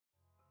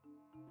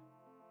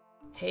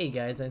Hey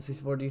guys,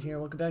 Dude here.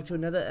 Welcome back to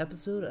another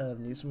episode of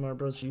News from Mario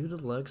Bros. U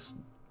Deluxe,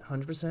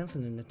 100%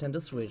 from the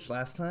Nintendo Switch.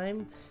 Last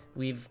time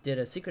we did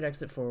a secret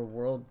exit for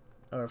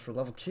for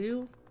level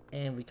 2,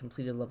 and we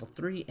completed level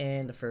 3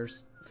 and the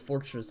first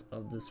fortress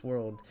of this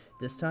world.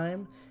 This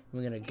time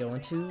we're gonna go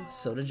into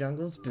Soda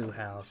Jungle's Boo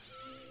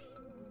House.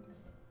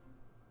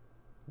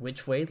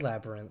 Which way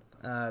labyrinth?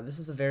 This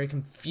is a very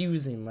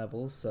confusing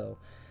level, so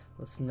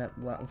let's not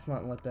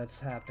let that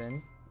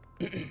happen.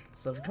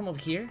 So if we come over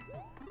here.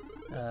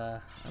 I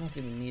don't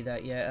think we need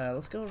that yet.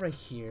 Let's go right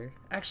here.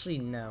 Actually,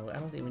 no, I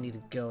don't think we need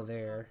to go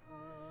there.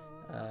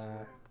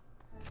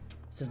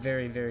 It's a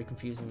very, very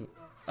confusing...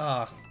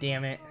 Oh,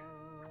 damn it.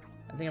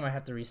 I think I might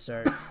have to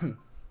restart.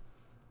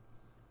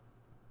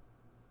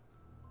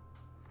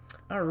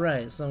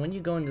 Alright, so when you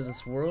go into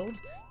this world,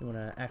 you want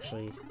to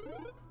actually...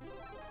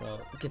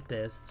 Well, get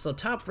this. So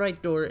top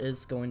right door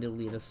is going to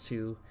lead us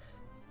to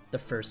the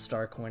first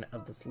star coin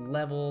of this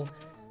level.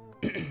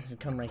 If you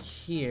come right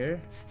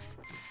here...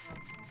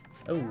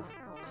 Oh,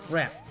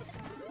 crap.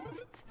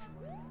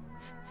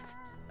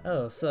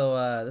 Oh,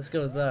 so, this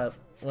goes up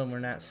when we're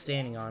not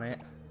standing on it.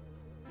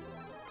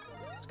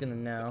 It's gonna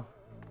know.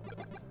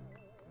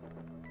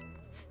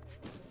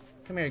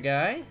 Come here,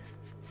 guy.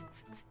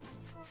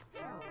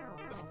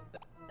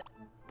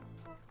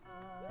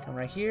 Come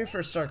right here.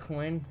 First star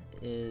coin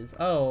is...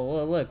 Oh,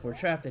 well, look, we're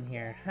trapped in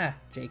here. Ha,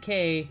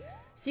 JK.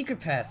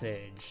 Secret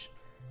passage.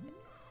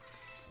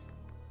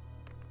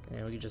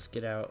 And we can just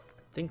get out,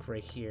 I think,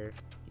 right here.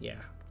 Yeah.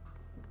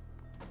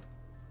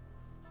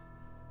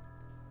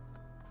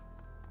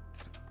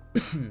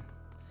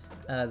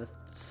 The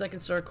second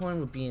star coin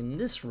would be in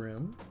this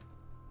room.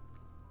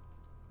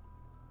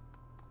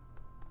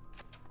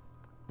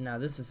 Now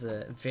this is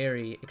a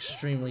very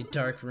extremely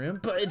dark room,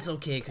 but it's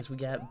okay because we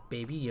got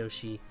baby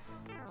Yoshi.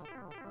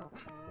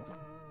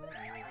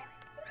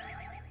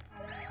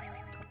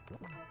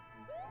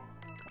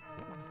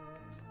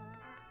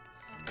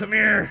 Come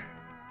here!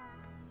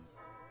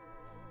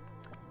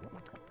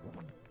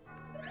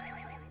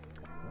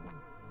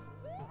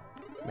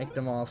 Make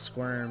them all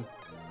squirm.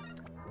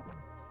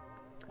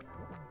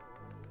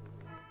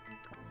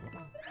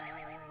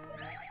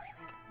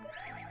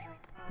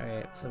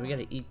 Alright, so we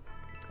gotta eat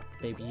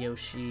baby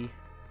Yoshi,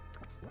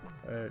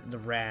 or the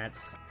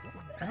rats.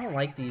 I don't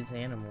like these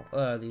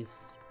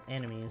these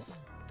enemies.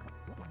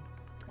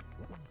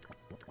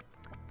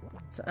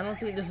 So I don't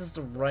think this is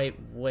the right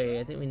way.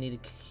 I think we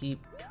need to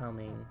keep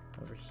coming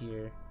over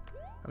here.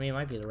 I mean, it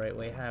might be the right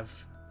way. I have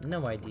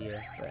no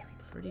idea, but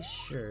I'm pretty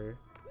sure.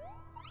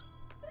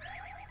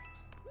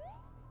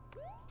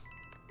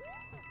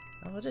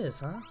 Oh, it is,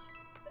 huh?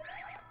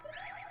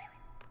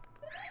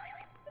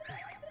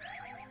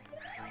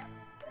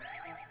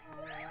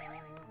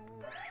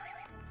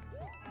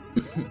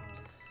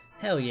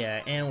 Hell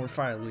yeah, and we're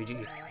Fire Luigi.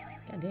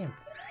 God damn.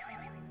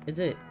 Is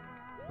it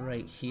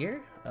right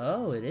here?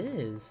 Oh, it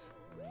is.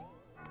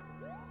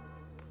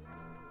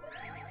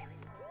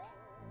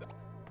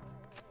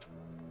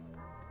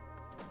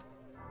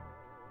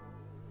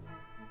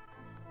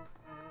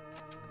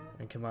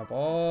 And come up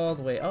all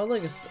the way. Oh,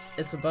 look,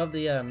 it's above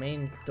the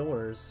main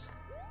doors.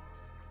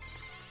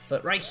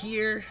 But right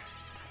here,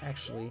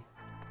 actually.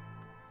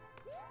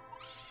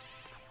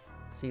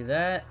 See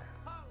that?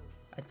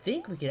 I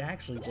think we could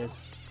actually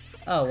just...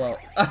 Oh, well,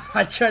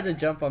 I tried to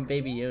jump on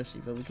baby Yoshi,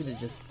 but we could have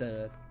just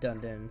do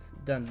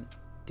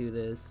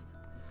this.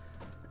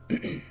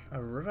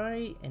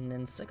 Alright, and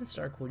then second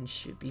star coin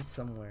should be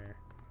somewhere.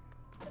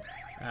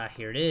 Ah,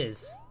 here it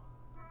is.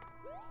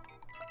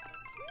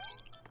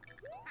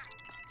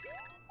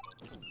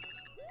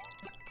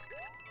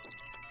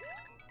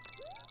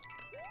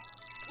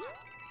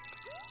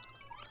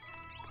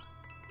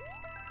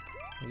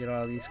 We get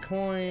all these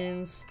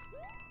coins.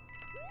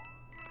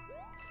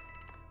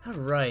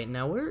 Alright,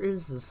 now where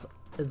is this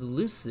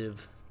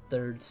elusive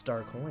third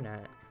star coin at?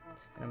 And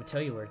I'm gonna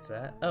tell you where it's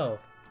at. Oh,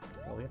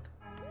 well, we have to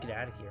get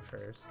out of here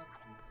first.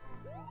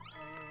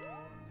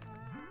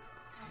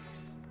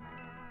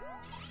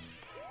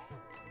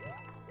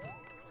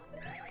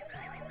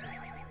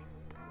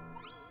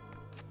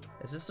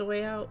 Is this the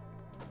way out?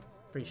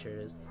 Pretty sure it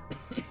is.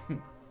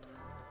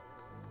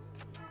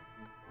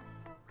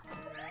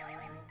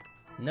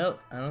 Nope,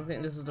 I don't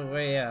think this is the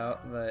way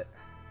out, but...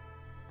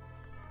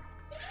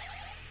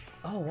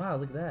 Oh wow,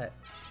 look at that.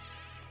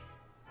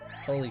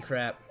 Holy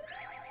crap.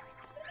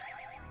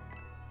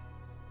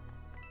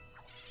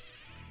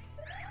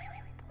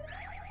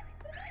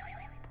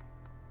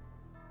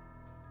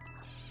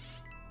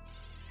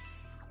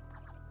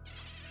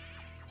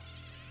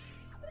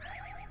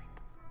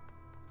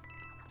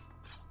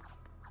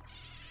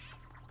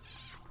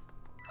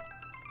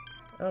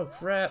 Oh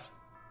crap.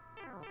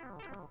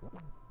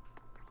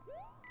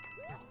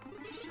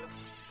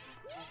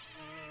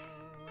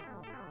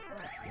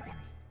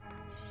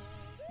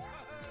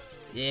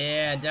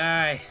 Yeah,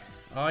 die.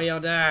 All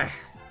y'all die.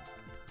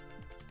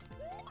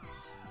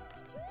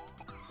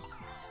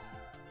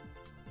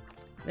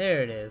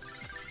 There it is.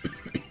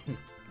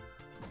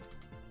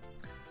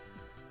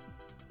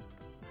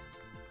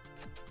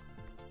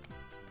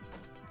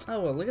 Oh,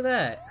 well, look at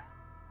that.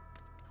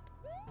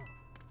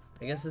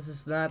 I guess this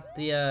is not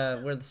the,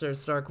 where the third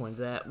star coin's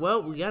at.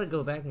 Well, we gotta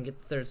go back and get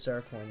the third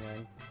star coin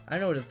then. I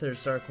know where the third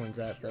star coin's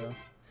at, though.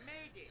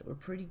 So we're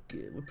pretty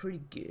good. We're pretty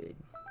good.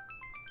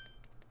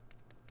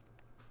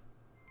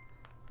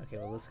 Okay,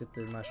 well, let's get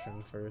the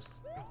mushroom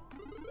first.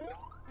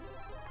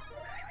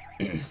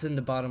 It's in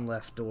the bottom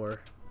left door.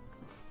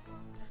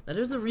 Now,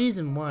 there's a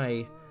reason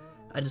why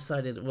I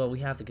decided, well, we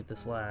have to get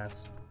this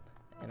last.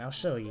 And I'll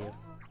show you.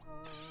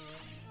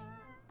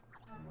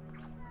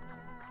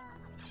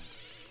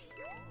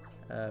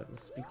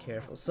 Let's be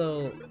careful.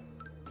 So,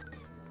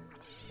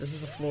 this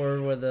is a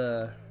floor where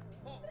the...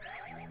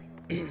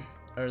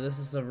 or this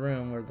is a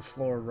room where the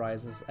floor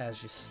rises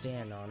as you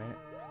stand on it.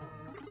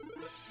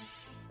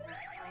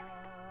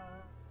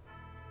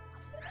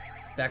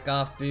 Back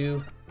off,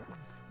 boo.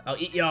 I'll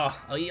eat y'all.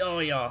 I'll eat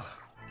all y'all.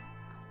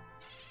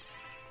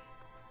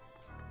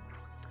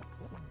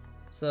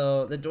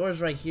 So, the door's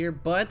right here,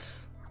 but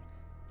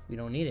we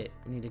don't need it.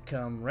 We need to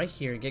come right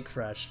here and get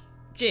crushed.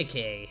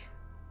 JK.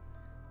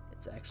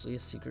 It's actually a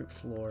secret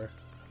floor.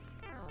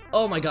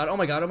 Oh my god, oh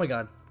my god, oh my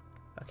god.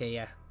 Okay,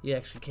 yeah. You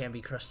actually can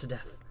be crushed to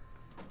death.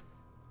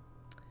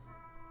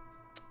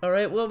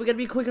 Alright, well, we gotta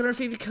be quick on our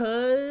feet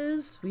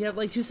because we have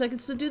like 2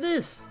 seconds to do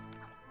this.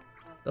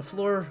 The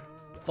floor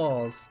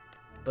falls.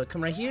 But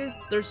come right here,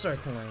 third star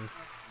coin.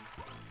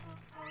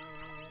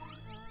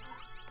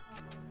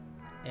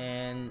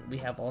 And we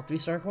have all 3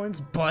 star coins,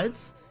 but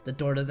the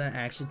door doesn't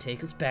actually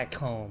take us back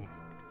home.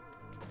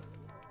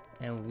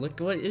 And look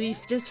what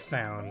we've just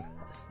found.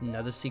 It's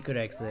another secret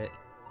exit.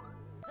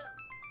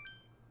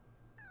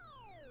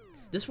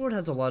 This world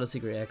has a lot of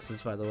secret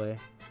exits, by the way.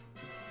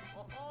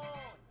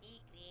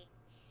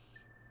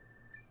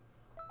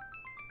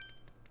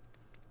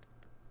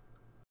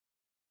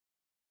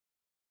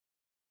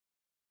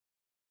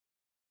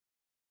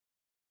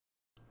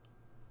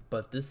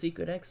 But this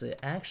secret exit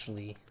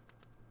actually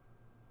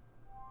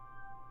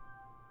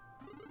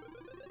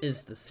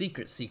is the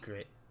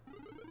secret.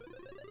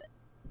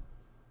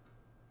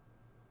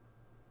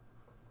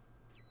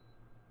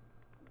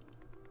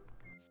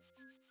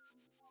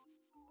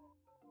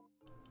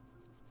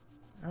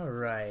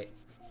 Alright.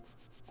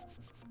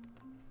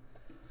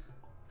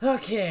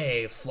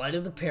 Okay, Flight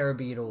of the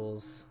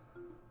Parabeetles.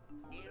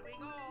 Here we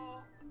go.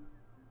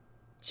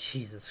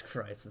 Jesus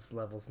Christ, this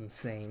level's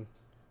insane.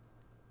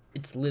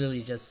 It's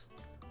literally just...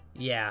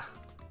 yeah.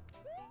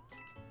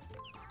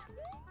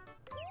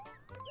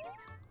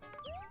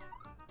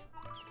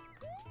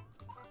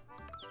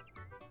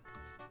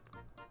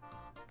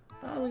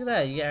 Oh, look at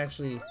that, you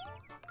actually...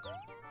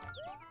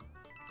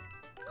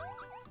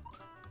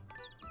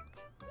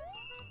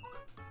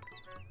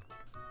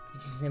 you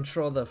can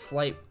control the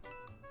flight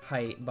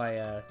height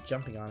by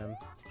jumping on him.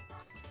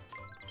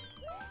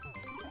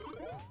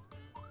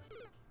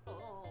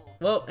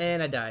 Whoa,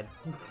 and I died.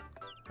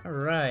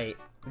 Alright,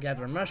 we got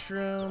our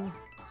mushroom.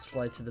 Let's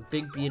fly to the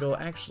big beetle.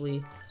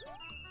 Actually,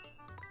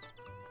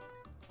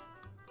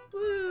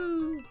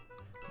 woo!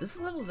 This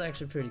level's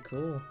actually pretty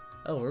cool.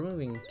 Oh, we're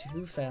moving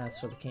too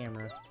fast for the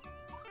camera.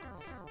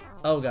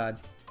 Oh god.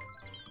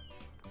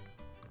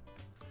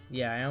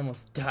 Yeah, I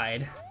almost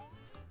died.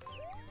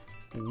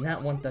 Did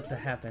not want that to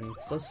happen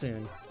so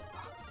soon.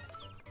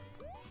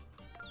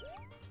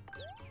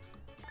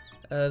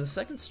 The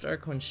second star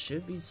coin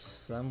should be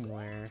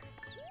somewhere.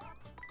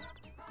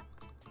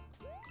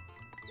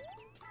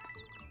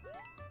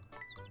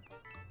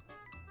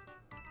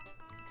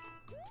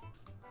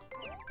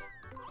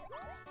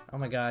 Oh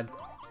my god.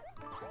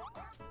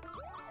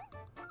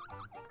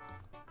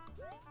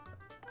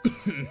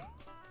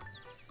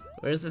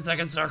 Where's the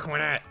second star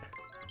coin at?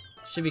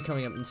 Should be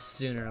coming up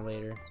sooner or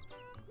later.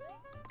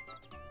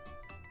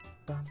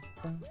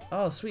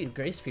 Oh, sweet,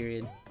 grace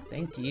period.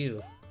 Thank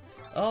you.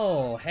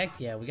 Oh, heck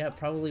yeah, we got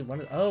probably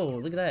one of... oh,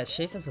 look at that,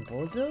 shaped as a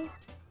bullet bill?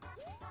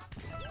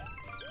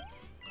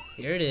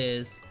 Here it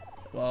is.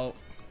 Well...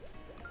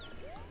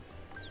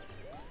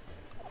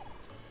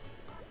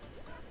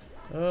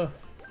 oh.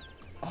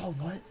 Oh,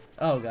 what?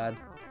 Oh, god.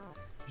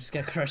 We just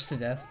got crushed to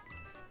death.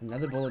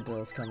 Another bullet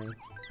bill is coming.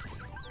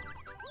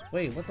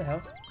 Wait, what the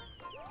hell?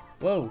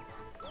 Whoa.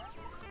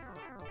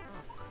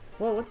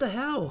 Whoa, what the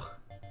hell?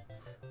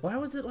 Why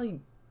was it, like,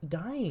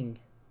 dying?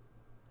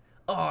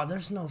 Oh,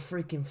 there's no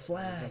freaking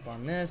flag. Jump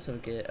on this so we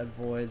can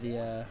avoid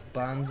the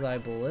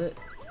bonsai bullet.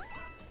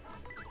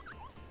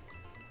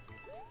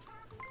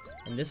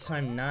 And this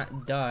time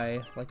not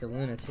die like a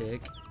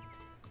lunatic.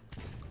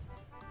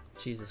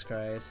 Jesus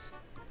Christ.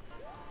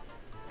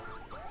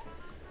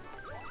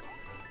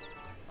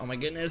 Oh my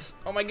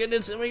goodness. Oh my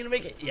goodness. Are we gonna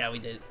make it? Yeah, we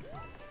did.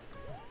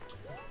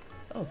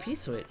 Oh,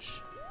 P-switch.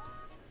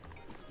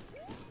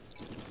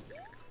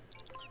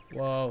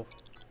 Whoa.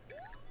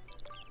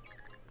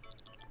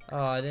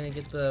 Oh, I didn't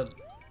get the...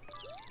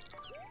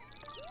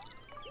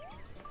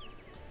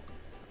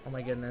 oh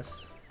my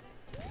goodness.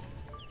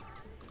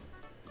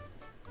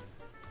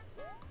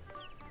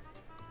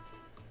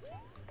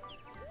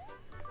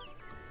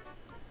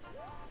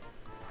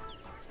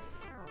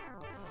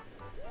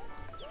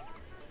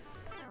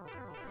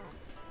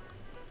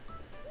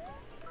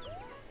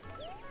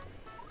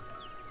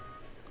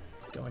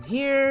 one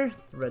here,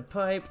 the red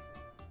pipe,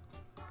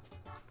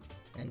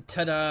 and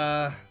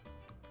ta-da!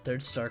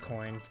 Third star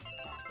coin.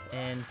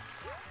 And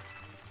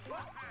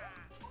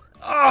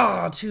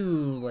oh,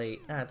 too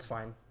late. That's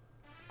fine.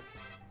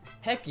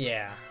 Heck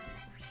yeah.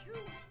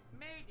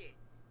 Made it.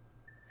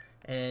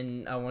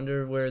 And I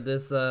wonder where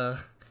this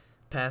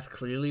path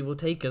clearly will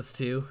take us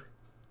to.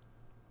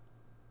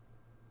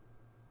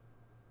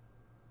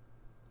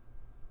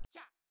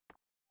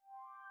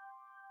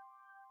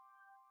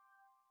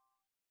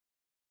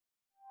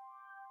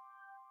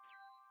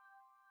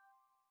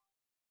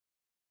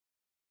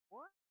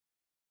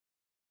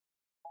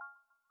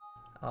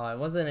 Oh, it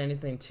wasn't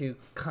anything too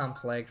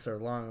complex or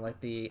long like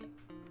the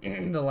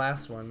the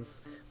last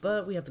ones,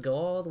 but we have to go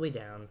all the way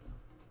down.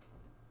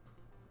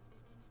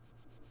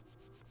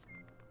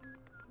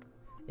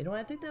 You know what,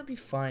 I think that'd be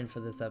fine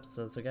for this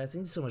episode. So guys,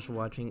 thank you so much for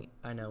watching.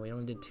 I know we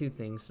only did 2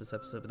 things this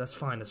episode, but that's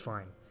fine, that's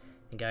fine.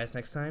 And guys,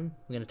 next time,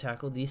 we're gonna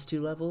tackle these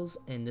 2 levels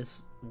in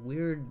this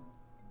weird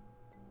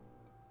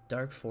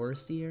dark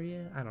foresty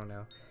area? I don't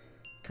know.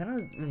 Kind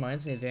of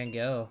reminds me of Van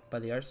Gogh by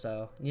the art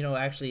style. You know,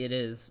 actually it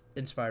is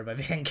inspired by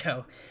Van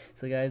Gogh.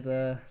 So guys,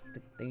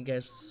 thank you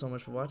guys so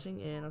much for watching,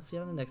 and I'll see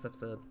you on the next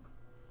episode.